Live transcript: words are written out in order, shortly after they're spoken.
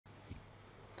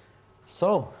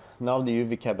So now the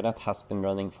UV cabinet has been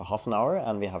running for half an hour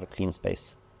and we have a clean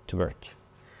space to work.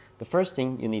 The first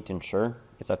thing you need to ensure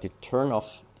is that you turn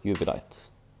off UV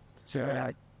lights,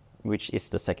 which is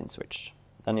the second switch.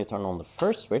 Then you turn on the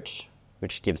first switch,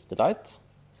 which gives the light.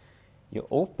 You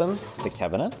open the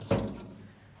cabinet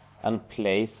and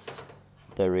place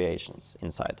the reagents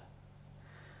inside.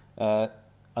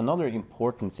 Another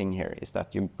important thing here is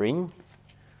that you bring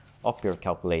up your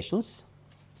calculations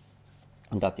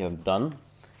that you have done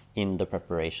in the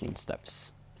preparation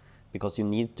steps, because you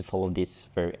need to follow this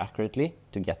very accurately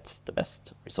to get the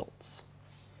best results.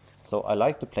 So I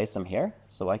like to place them here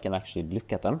so I can actually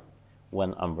look at them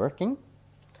when I'm working.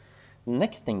 The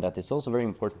next thing that is also very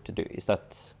important to do is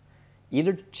that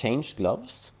either change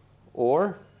gloves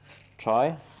or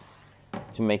try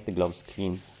to make the gloves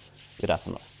clean with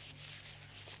ethanol,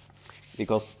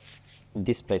 because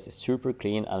this place is super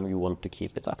clean and we want to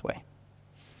keep it that way.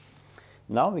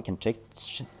 Now we can take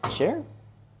chair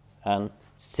and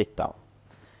sit down.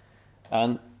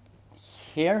 And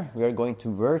here we are going to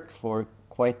work for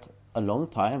quite a long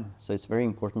time, so it's very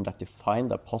important that you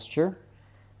find a posture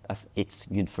as it's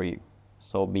good for you.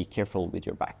 So be careful with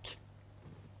your back.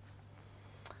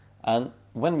 And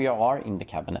when we are in the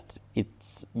cabinet,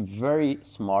 it's very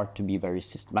smart to be very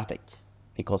systematic,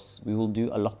 because we will do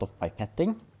a lot of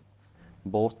pipetting,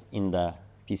 both in the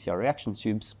PCR reaction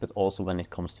tubes, but also when it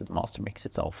comes to the master mix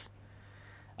itself.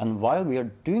 And while we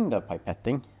are doing the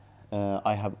pipetting,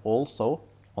 I have also,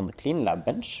 on the clean lab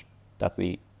bench that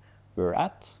we were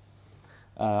at,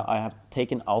 I have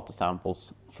taken out the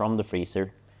samples from the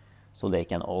freezer so they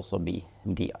can also be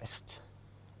de-iced.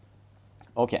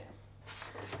 Okay.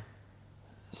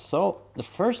 So the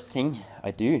first thing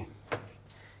I do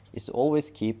is to always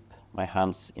keep my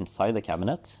hands inside the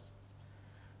cabinet,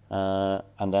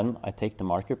 and then I take the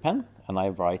marker pen and I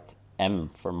write M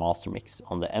for master mix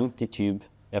on the empty tube,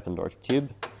 Eppendorf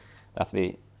tube, that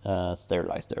we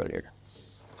sterilized earlier.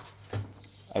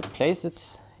 I place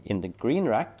it in the green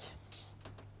rack,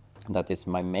 that is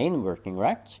my main working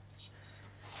rack.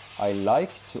 I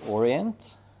like to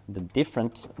orient the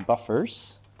different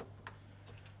buffers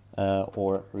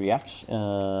or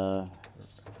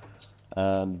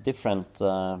different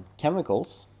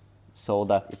chemicals so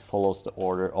that it follows the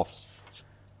order of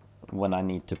when I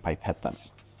need to pipette them.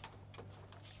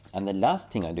 And the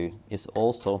last thing I do is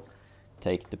also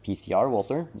take the PCR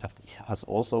water that has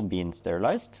also been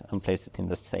sterilized and place it in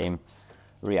the same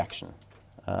reaction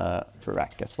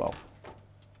rack as well.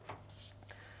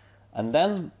 And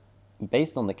then,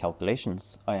 based on the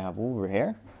calculations I have over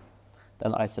here,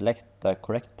 then I select the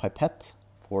correct pipette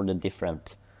for the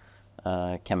different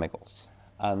chemicals.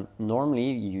 And normally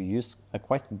you use a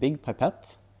quite big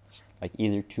pipette, like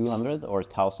either 200 or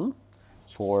 1000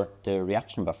 for the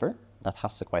reaction buffer that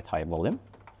has a quite high volume.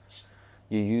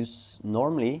 You use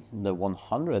normally the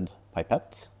 100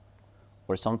 pipette,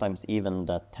 or sometimes even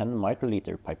the 10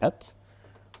 microliter pipette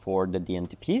for the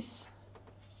DNTPs,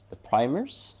 the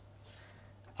primers,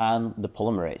 and the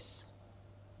polymerase.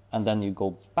 And then you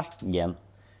go back again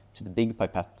to the big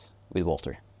pipette with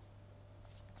water.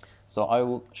 So I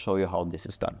will show you how this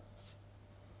is done.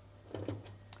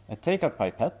 I take a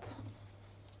pipette,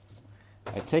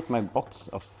 I take my box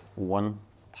of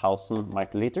 1000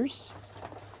 microliters,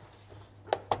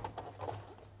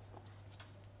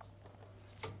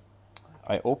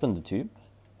 I open the tube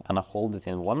and I hold it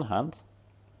in one hand.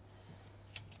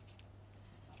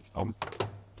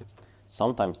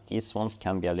 Sometimes these ones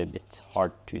can be a little bit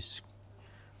hard to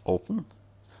open.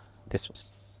 This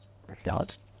was really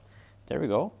hard. There we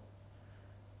go.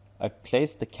 I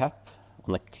place the cap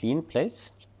on a clean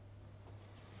place,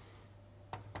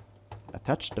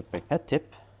 attach the pipette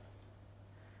tip,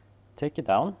 take it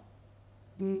down,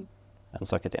 and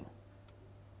suck it in.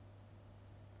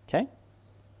 Okay?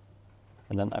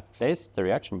 And then I place the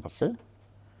reaction buffer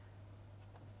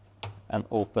and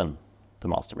open the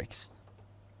master mix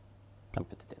and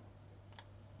put it in.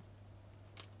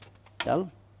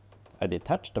 Then I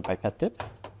detach the pipette tip,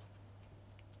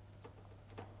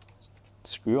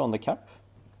 screw on the cap,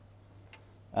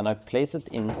 and I place it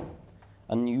in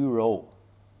a new row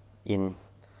in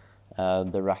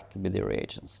the rack with the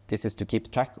reagents. This is to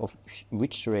keep track of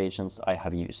which reagents I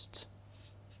have used.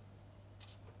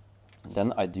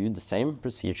 Then I do the same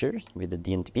procedure with the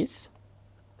DNTPs.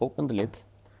 Open the lid,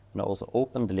 and I also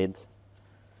open the lid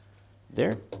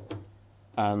there.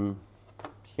 And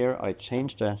here I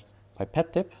change the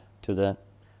pipette tip to the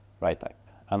right type.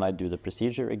 And I do the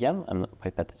procedure again and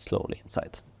pipette it slowly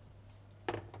inside.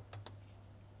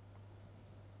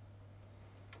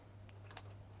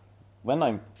 When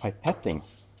I'm pipetting,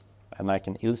 and I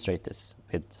can illustrate this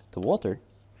with the water,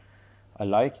 I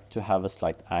like to have a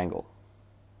slight angle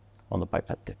on the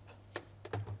pipette tip.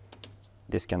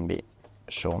 This can be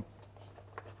shown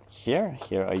here.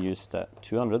 Here I use the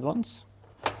 200 ones.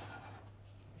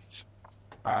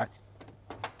 I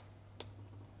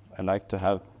like to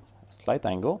have a slight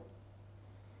angle.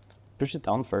 Push it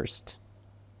down first.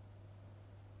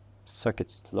 Suck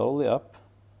it slowly up.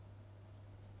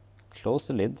 Close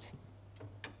the lid.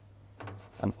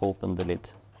 And open the lid.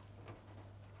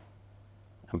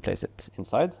 And place it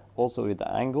inside, also with the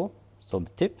angle, so the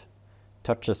tip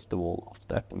touches the wall of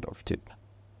the Eppendorf tube.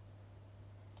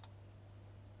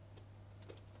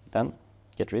 Then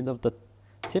get rid of the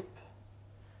tip,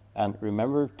 and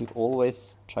remember to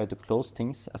always try to close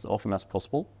things as often as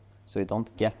possible so you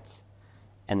don't get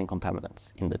any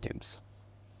contaminants in the tubes.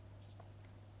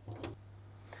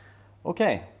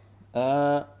 Okay,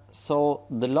 so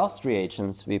the last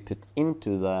reagents we put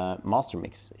into the master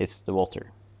mix is the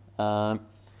water.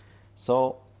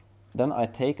 So then I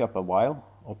take up a vial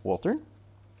of water,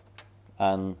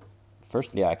 and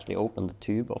firstly I actually open the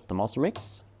tube of the master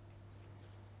mix.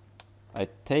 I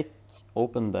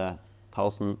open the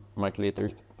 1000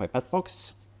 microliter pipette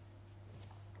box,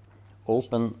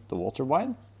 open the water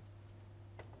vial,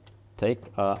 take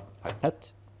a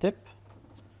pipette tip,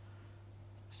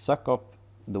 suck up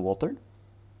the water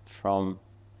from,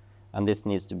 and this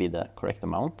needs to be the correct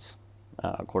amount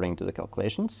according to the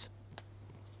calculations.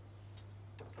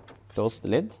 Close the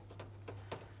lid,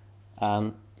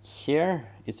 and here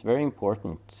it's very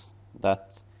important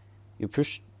that you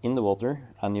push in the water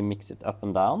and you mix it up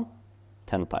and down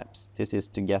 10 times. This is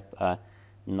to get a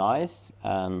nice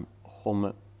and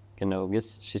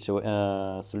homogeneous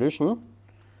solution,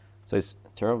 so it's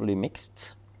thoroughly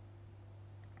mixed.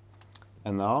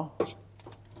 And now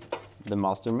the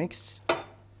master mix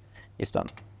is done,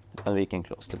 and we can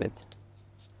close the lid.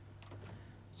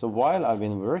 So while I've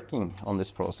been working on this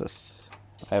process,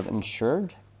 I have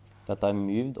ensured that I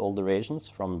moved all the reagents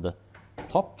from the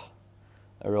top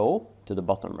row to the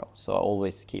bottom row. So I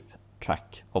always keep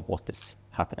track of what is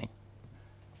happening.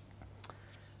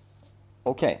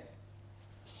 Okay,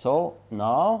 so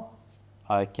now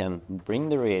I can bring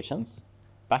the reagents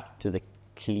back to the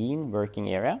clean working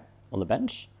area on the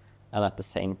bench, and at the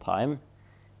same time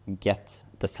get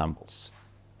the samples.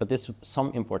 But there's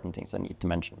some important things I need to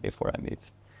mention before I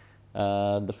move.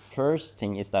 The first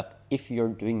thing is that if you're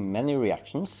doing many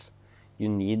reactions, you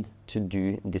need to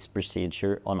do this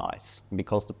procedure on ice,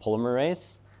 because the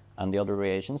polymerase and the other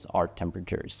reagents are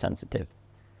temperature sensitive.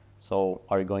 So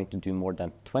are you going to do more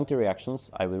than 20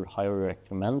 reactions, I will highly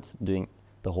recommend doing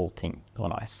the whole thing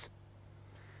on ice.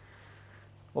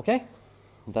 Okay,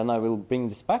 then I will bring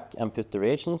this back and put the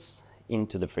reagents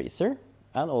into the freezer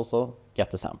and also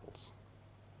get the samples.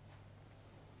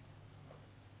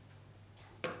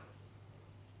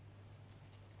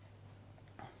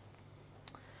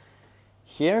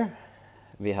 Here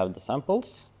we have the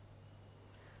samples,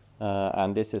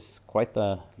 and this is quite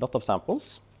a lot of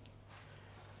samples.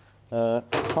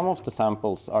 Some of the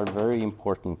samples are very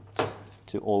important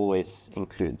to always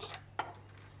include.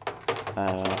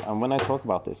 And when I talk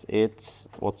about this, it's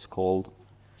what's called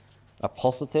a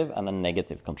positive and a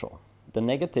negative control. The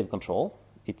negative control,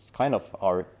 it's kind of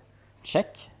our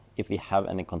check if we have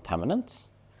any contaminants,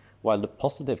 while the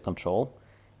positive control,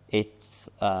 it's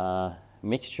a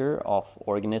mixture of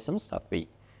organisms that we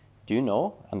do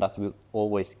know, and that will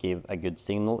always give a good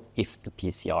signal if the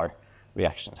PCR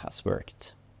reaction has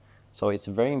worked. So it's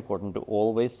very important to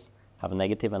always have a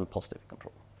negative and positive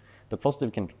control. The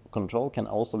positive control can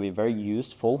also be very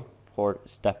useful for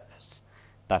steps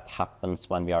that happens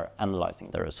when we are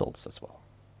analyzing the results as well.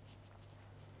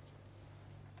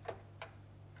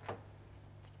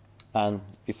 And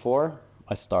before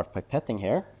I start pipetting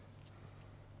here,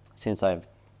 since I've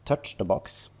touched the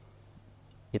box,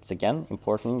 it's again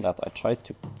important that I try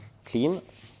to clean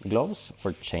the gloves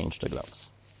or change the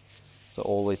gloves. So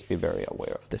always be very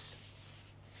aware of this.